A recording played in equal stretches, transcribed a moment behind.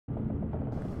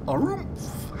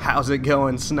How's it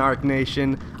going, Snark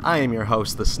Nation? I am your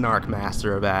host, the Snark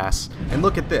Master of Ass. And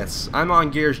look at this. I'm on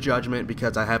Gears Judgment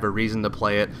because I have a reason to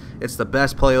play it. It's the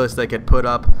best playlist they could put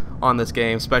up on this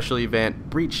game. Special event,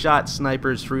 Breechshot,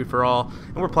 Snipers, Free for All.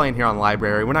 And we're playing here on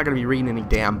Library. We're not going to be reading any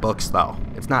damn books, though.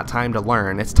 It's not time to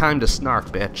learn. It's time to snark,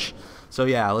 bitch. So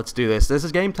yeah, let's do this. This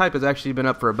game type has actually been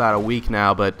up for about a week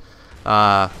now, but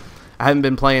I haven't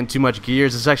been playing too much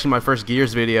Gears. This is actually my first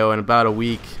Gears video in about a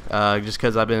week, just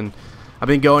because I've been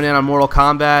going in on Mortal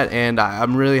Kombat, and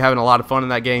I'm really having a lot of fun in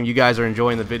that game. You guys are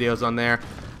enjoying the videos on there.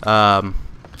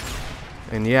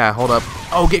 And yeah, hold up.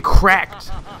 Oh, get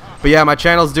cracked. But yeah, my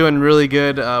channel's doing really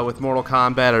good with Mortal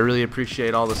Kombat. I really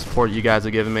appreciate all the support you guys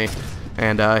are giving me.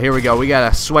 And here we go. We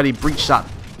got a sweaty Breechshot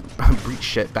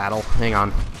battle. Hang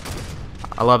on.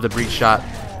 I love the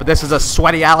Breechshot. But this is a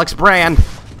sweaty Alex Brand.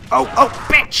 Oh,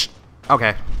 bitch!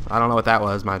 Okay. I don't know what that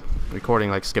was. My recording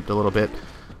like skipped a little bit.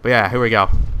 But yeah, here we go.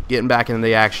 Getting back into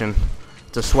the action.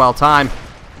 It's a swell time.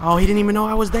 Oh, he didn't even know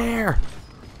I was there.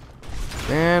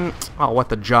 Then, oh, what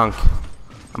the junk.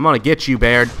 I'm gonna get you,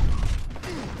 Baird.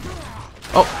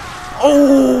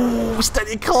 Oh,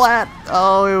 steady collat.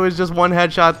 Oh, it was just one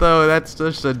headshot though. That's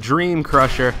just a dream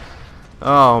crusher.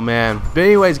 Oh man. But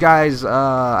anyways, guys,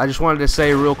 I just wanted to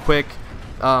say real quick.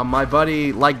 My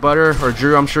buddy Like Butter, or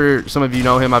Drew, I'm sure some of you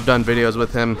know him. I've done videos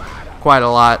with him quite a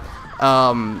lot.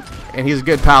 And he's a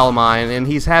good pal of mine, and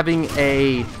he's having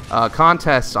a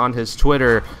contest on his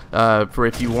Twitter for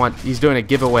if you want. He's doing a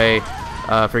giveaway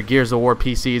for Gears of War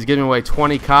PC. He's giving away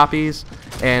 20 copies,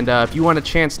 and if you want a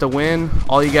chance to win,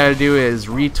 all you gotta do is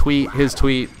retweet his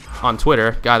tweet on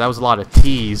Twitter. God, that was a lot of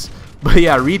T's. But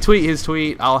yeah, retweet his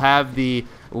tweet. I'll have the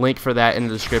link for that in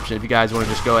the description if you guys want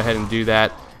to just go ahead and do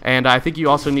that. And I think you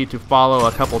also need to follow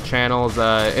a couple channels.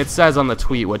 It says on the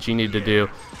tweet what you need to do.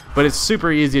 But it's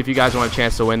super easy if you guys want a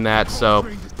chance to win that. So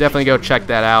definitely go check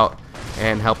that out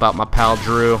and help out my pal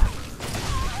Drew.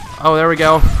 Oh, there we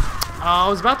go. I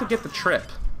was about to get the trip.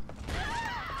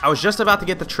 I was just about to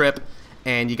get the trip,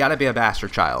 and you got to be a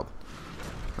bastard child.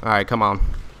 All right, come on.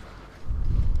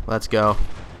 Let's go.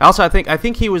 Also, I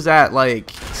think he was at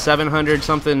like 700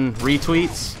 something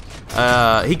retweets.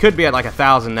 He could be at like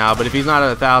 1,000 now, but if he's not at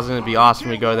 1,000, it'd be awesome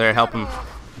to go there and help him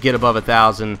get above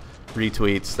 1,000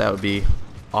 retweets. That would be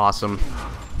awesome.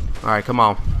 Alright, come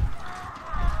on.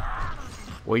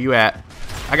 Where you at?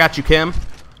 I got you, Kim.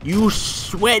 You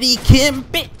sweaty Kim,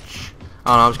 bitch. I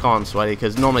don't know, I'm just calling him sweaty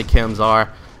because normally Kims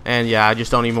are. And yeah, I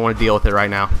just don't even want to deal with it right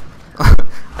now.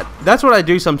 That's what I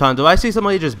do sometimes. If I see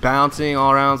somebody just bouncing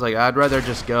all around, it's like I'd rather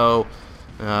just go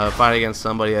fight against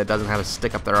somebody that doesn't have a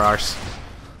stick up their arse.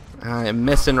 I am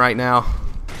missing right now.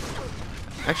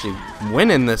 Actually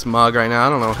winning this mug right now. I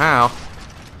don't know how.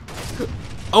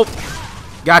 Oh!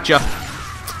 Gotcha.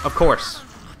 Of course.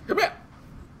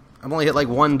 I've only hit like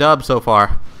one dub so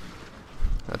far.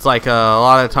 That's like a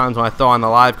lot of times when I throw on the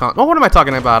live oh, what am I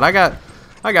talking about? I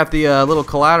got the little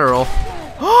collateral.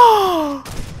 Oh,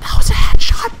 that was a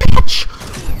headshot, bitch.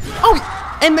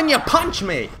 Oh, and then you punch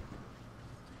me.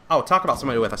 Oh, talk about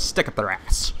somebody with a stick up their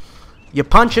ass. You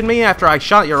punching me after I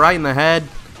shot you right in the head?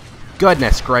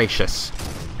 Goodness gracious.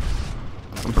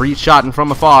 I'm breech-shotting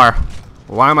from afar.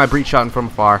 Why am I breech-shotting from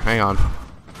afar? Hang on.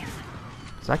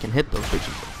 Because I can hit those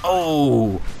bitches.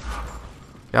 Oh!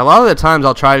 Yeah, a lot of the times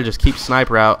I'll try to just keep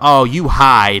Sniper out. Oh, you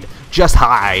hide. Just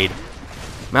hide.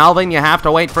 Melvin, you have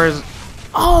to wait for his...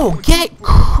 Oh, get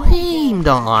creamed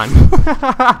on.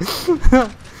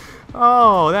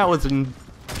 Oh, that was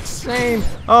insane.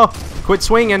 Oh, quit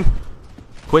swinging.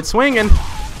 Quit swinging.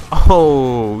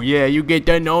 Oh, yeah, you get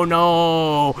the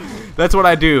no-no. That's what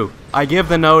I do. I give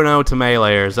the no-no to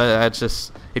meleeers. That's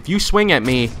just... If you swing at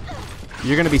me,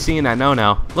 you're going to be seeing that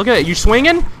no-no. Look at it. You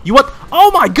swinging? You what?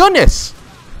 Oh, my goodness.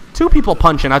 Two people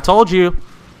punching. I told you.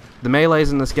 The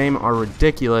melees in this game are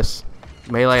ridiculous.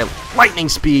 Melee lightning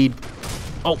speed.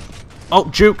 Oh. Oh,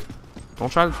 juke.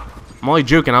 Don't try to... I'm only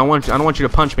juking. I don't want you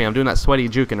to punch me. I'm doing that sweaty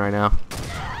juking right now.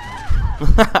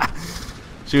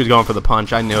 She was going for the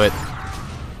punch. I knew it.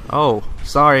 Oh,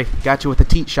 sorry. Got you with the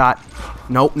teat shot.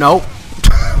 Nope, nope.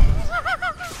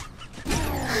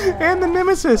 And the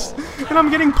nemesis. And I'm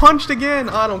getting punched again.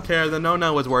 I don't care. The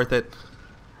no-no was worth it.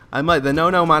 The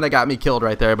no-no might have got me killed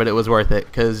right there, but it was worth it.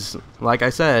 Because, like I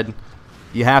said,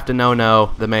 you have to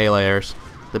no-no the meleeers.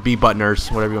 The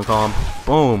B-buttoners, whatever you want to call them.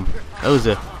 Boom.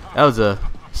 That was a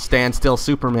standstill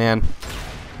Superman.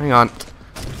 Hang on.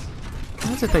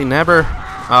 That's it, they never...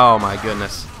 Oh my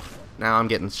goodness. Now I'm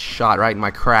getting shot right in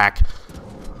my crack.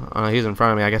 He's in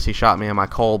front of me. I guess he shot me in my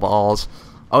coal balls.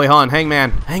 Oh wait, hold on.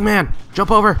 Hangman. Hangman.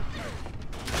 Jump over.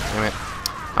 Damn it.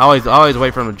 I always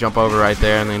wait for him to jump over right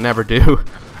there, and they never do.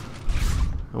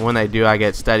 And when they do, I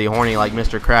get steady horny like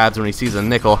Mr. Krabs when he sees a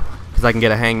nickel, because I can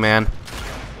get a hangman.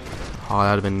 Oh,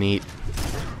 that would have been neat.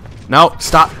 No,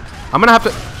 stop. I'm going to have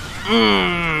to...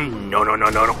 No, no, no,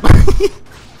 no, no.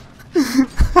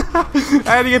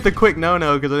 I had to get the quick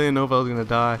no-no because I didn't know if I was going to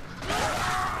die.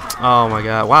 Oh, my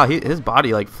God. Wow, his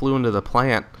body, like, flew into the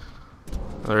plant.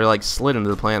 Or, like, slid into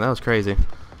the plant. That was crazy.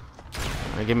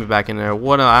 Right, get me back in there.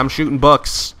 What? I'm shooting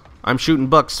books. I'm shooting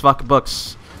books. Fuck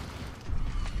books.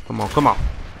 Come on, come on.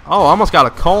 Oh, almost got a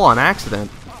coal on accident.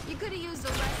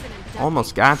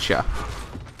 Almost gotcha.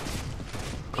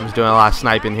 I'm just doing a lot of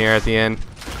sniping here at the end.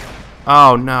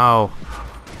 Oh no.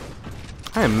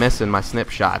 I am missing my snip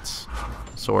shots.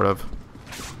 Sort of.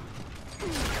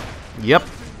 Yep.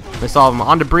 Missed all of them.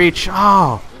 On to breach.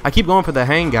 Oh, I keep going for the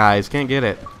hang guys. Can't get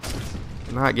it.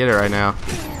 Cannot get it right now.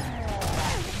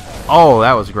 Oh,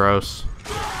 that was gross.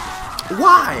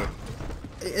 Why?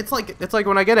 It's like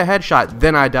when I get a headshot,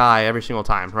 then I die every single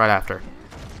time right after.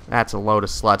 That's a load of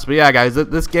sluts. But yeah, guys,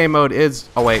 this game mode is...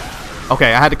 Oh, wait.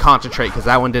 Okay, I had to concentrate because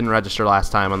that one didn't register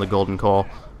last time on the golden coal.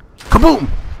 Kaboom!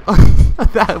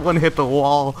 That one hit the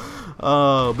wall.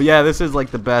 But yeah, this is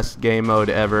like the best game mode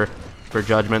ever for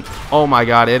Judgment. Oh my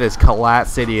God, it is Collat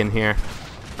City in here.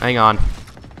 Hang on.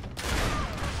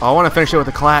 Oh, I want to finish it with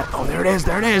a Collat. Oh, there it is.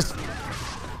 There it is.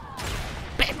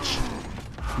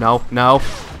 Bitch. No, no.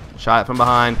 Shot it from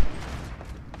behind.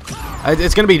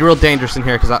 It's gonna be real dangerous in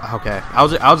here because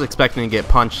I was expecting to get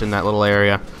punched in that little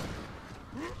area.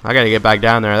 I gotta get back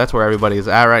down there. That's where everybody's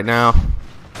at right now.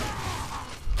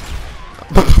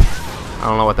 I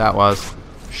don't know what that was.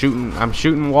 I'm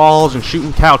shooting walls and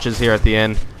shooting couches here at the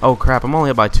end. Oh crap! I'm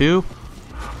only up by 2.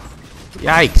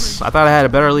 Yikes! I thought I had a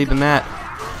better lead than that.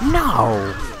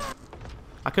 No.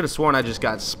 I could have sworn I just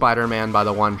got Spider-Man by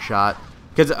the one shot.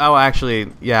 Because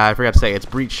actually, yeah, I forgot to say it's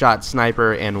Breechshot,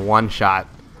 sniper, and one shot.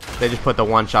 They just put the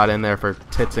one shot in there for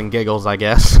tits and giggles, I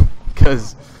guess,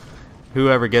 because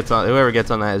whoever gets on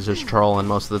that is just trolling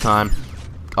most of the time.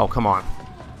 Oh, come on!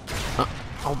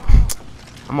 Oh,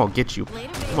 I'm gonna get you.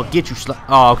 I'm gonna get you.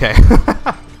 Oh, okay.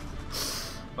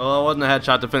 Well, it wasn't a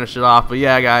headshot to finish it off, but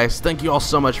yeah, guys, thank you all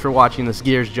so much for watching this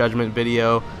Gears Judgment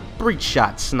video.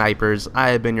 Breechshot Snipers. I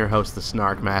have been your host, the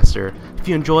Snark Master. If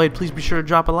you enjoyed, please be sure to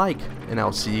drop a like, and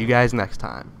I'll see you guys next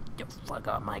time. The fuck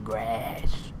off my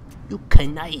grass, you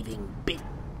conniving bitch.